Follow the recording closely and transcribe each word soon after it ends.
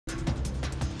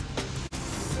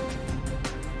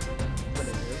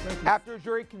After a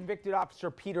jury convicted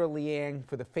Officer Peter Liang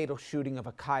for the fatal shooting of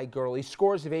a Kai girlie,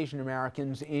 scores of Asian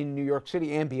Americans in New York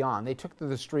City and beyond, they took to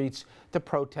the streets to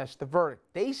protest the verdict.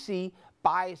 They see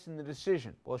bias in the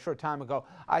decision. Well, a short time ago,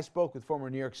 I spoke with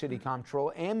former New York City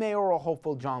Comptroller and mayoral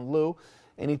hopeful John Liu,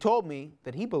 and he told me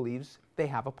that he believes they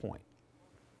have a point.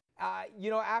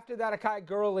 After that Akai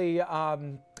girlie,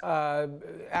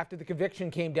 after the conviction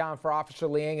came down for Officer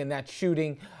Liang in that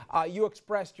shooting, you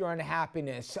expressed your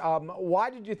unhappiness.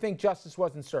 Why did you think justice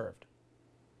wasn't served?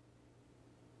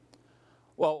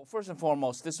 Well, first and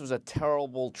foremost, this was a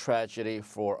terrible tragedy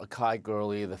for Akai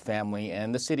girlie, the family,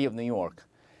 and the city of New York.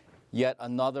 Yet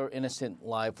another innocent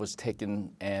life was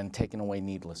taken away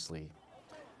needlessly.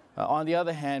 On the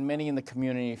other hand, many in the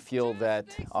community feel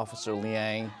that Officer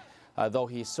Liang, though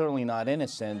he's certainly not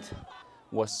innocent,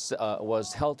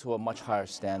 was held to a much higher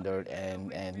standard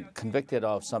and convicted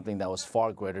of something that was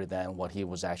far greater than what he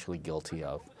was actually guilty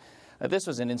of. This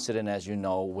was an incident, as you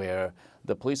know, where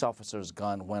the police officer's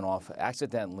gun went off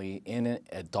accidentally in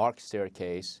a dark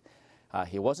staircase.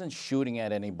 He wasn't shooting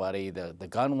at anybody. The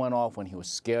gun went off when he was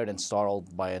scared and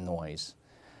startled by a noise.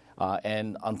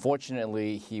 And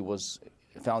unfortunately, he was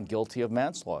found guilty of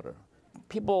manslaughter.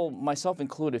 People, myself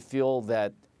included, feel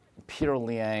that Peter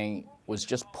Liang was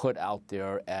just put out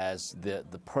there as the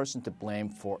person to blame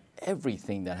for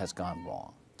everything that has gone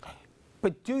wrong.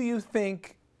 But do you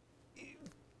think,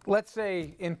 let's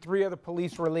say in 3 other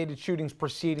police-related shootings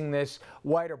preceding this,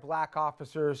 white or black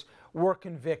officers were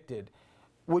convicted,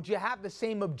 would you have the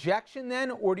same objection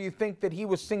then, or do you think that he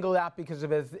was singled out because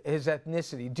of his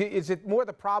ethnicity? Is it more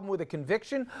the problem with the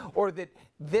conviction, or that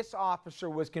this officer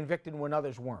was convicted when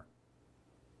others weren't?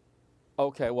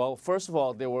 Okay, well, first of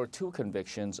all, there were 2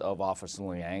 convictions of Officer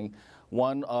Liang,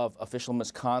 one of official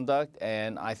misconduct,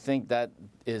 and I think that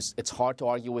it's hard to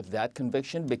argue with that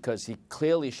conviction because he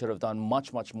clearly should have done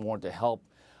much, much more to help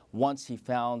once he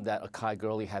found that Akai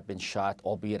girlie had been shot,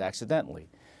 albeit accidentally.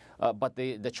 But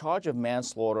the charge of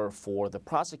manslaughter for the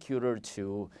prosecutor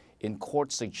to, in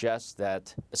court, suggest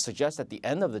at the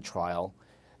end of the trial,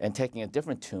 and taking a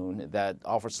different tune, that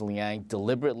Officer Liang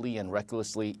deliberately and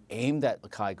recklessly aimed at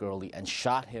Akai girlie and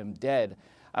shot him dead,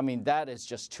 I mean, that is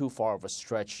just too far of a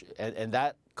stretch, and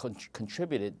that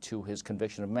contributed to his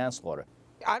conviction of manslaughter.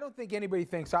 I don't think anybody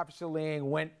thinks Officer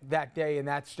Liang went that day in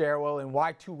that stairwell, and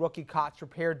why 2 rookie cops were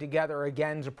paired together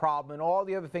again is a problem, and all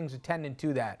the other things attendant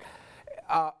to that.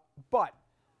 But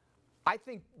I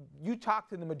think you talk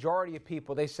to the majority of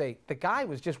people, they say the guy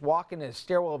was just walking in a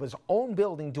stairwell of his own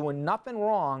building doing nothing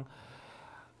wrong.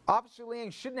 Officer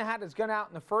Liang shouldn't have had his gun out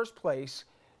in the first place,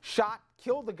 shot,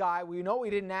 killed the guy. We know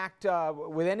he didn't act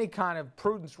with any kind of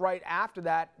prudence right after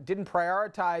that, didn't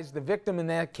prioritize the victim in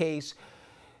that case.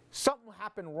 Something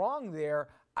happened wrong there.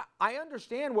 I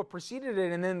understand what preceded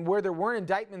it, and then where there weren't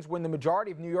indictments when the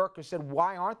majority of New Yorkers said,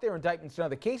 why aren't there indictments in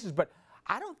other cases? But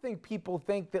I don't think people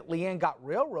think that Liang got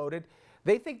railroaded.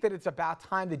 They think that it's about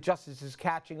time that justice is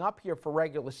catching up here for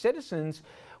regular citizens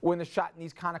when they're shot in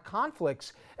these kind of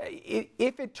conflicts.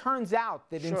 If it turns out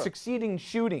that in succeeding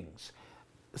shootings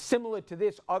similar to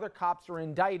this, other cops are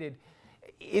indicted,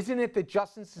 isn't it that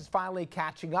justice is finally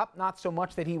catching up, not so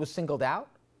much that he was singled out?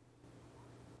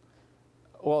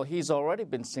 Well, he's already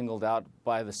been singled out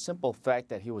by the simple fact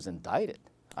that he was indicted.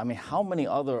 I mean, how many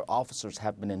other officers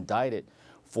have been indicted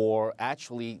for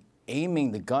actually aiming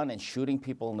the gun and shooting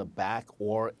people in the back,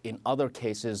 or in other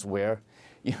cases where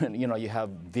you have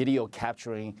video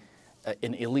capturing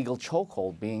an illegal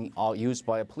chokehold being used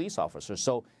by a police officer?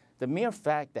 So the mere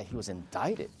fact that he was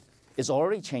indicted is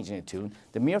already changing the tune.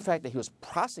 The mere fact that he was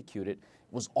prosecuted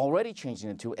was already changing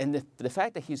the tune. And the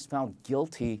fact that he's found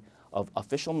guilty of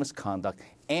official misconduct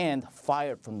and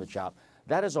fired from the job,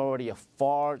 that is already a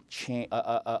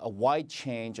wide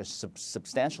change, a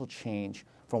substantial change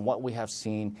from what we have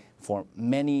seen for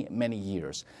many, many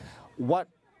years. What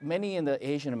many in the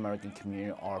Asian American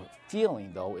community are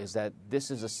feeling, though, is that this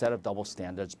is a set of double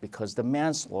standards because the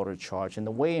manslaughter charge and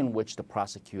the way in which the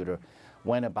prosecutor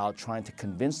went about trying to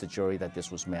convince the jury that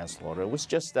this was manslaughter, it was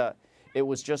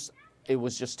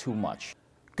just too much.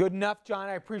 Good enough, John.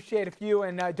 I appreciate it for you,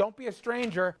 and don't be a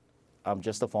stranger. I'm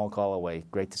just a phone call away.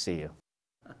 Great to see you.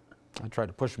 I tried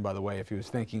to push him, by the way, if he was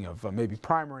thinking of maybe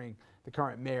primarying the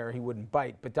current mayor, he wouldn't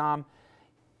bite. But Dom,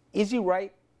 is he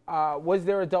right? Was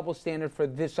there a double standard for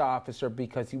this officer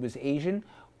because he was Asian,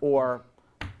 or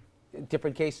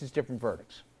different cases, different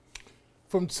verdicts?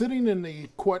 From sitting in the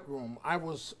courtroom, I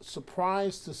was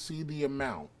surprised to see the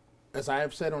amount, as I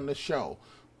have said on the show,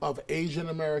 of Asian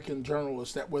American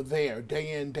journalists that were there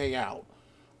day in, day out.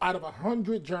 out of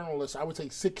 100 journalists, I would say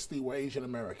 60 were Asian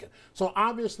American. So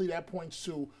obviously that points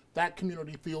to that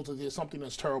community feels that there's something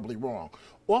that's terribly wrong.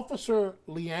 Officer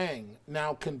Liang,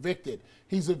 now convicted,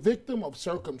 he's a victim of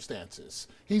circumstances.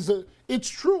 It's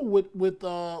true with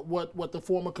what the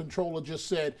former controller just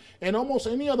said. In almost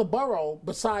any other borough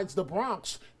besides the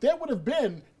Bronx, there would have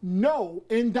been no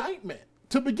indictment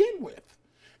to begin with.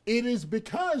 It is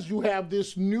because you have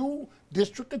this new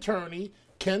district attorney,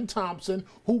 Ken Thompson,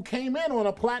 who came in on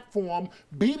a platform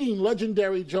beating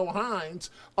legendary Joe Hines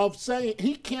of saying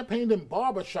he campaigned in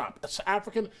barbershop,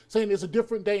 African, saying it's a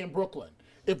different day in Brooklyn.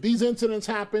 If these incidents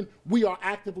happen, we are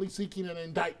actively seeking an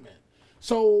indictment.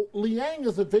 So Liang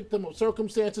is a victim of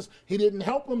circumstances. He didn't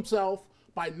help himself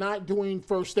by not doing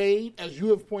first aid, as you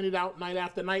have pointed out night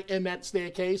after night in that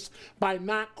staircase, by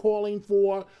not calling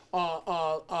for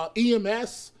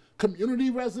EMS, community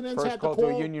residents First had call to call.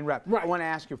 to a union rep. Right. I want to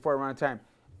ask you before I run out of time.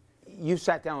 You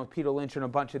sat down with Peter Lynch on a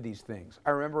bunch of these things.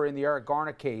 I remember in the Eric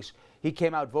Garner case, he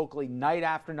came out vocally night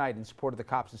after night in support of the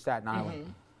cops in Staten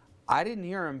Island. I didn't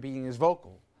hear him being as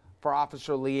vocal for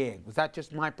Officer Liang. Was that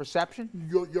just my perception?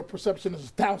 Your perception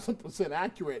is 1,000%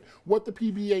 accurate. What the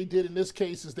PBA did in this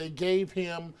case is they gave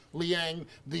him, Liang,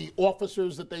 the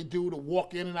officers that they do to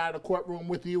walk in and out of the courtroom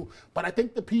with you. But I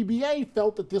think the PBA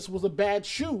felt that this was a bad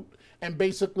shoot and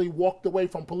basically walked away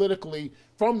from politically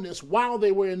from this while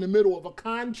they were in the middle of a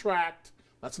contract,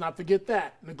 let's not forget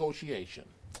that, negotiation.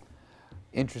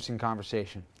 Interesting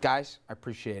conversation. Guys, I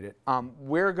appreciate it.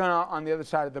 We're going to, on the other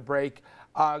side of the break,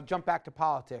 jump back to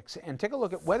politics and take a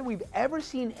look at whether we've ever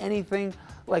seen anything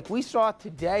like we saw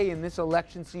today in this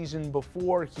election season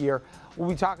before here. We'll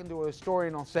be talking to a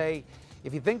historian. I'll say,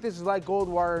 if you think this is like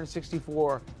Goldwater in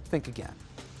 '64, think again.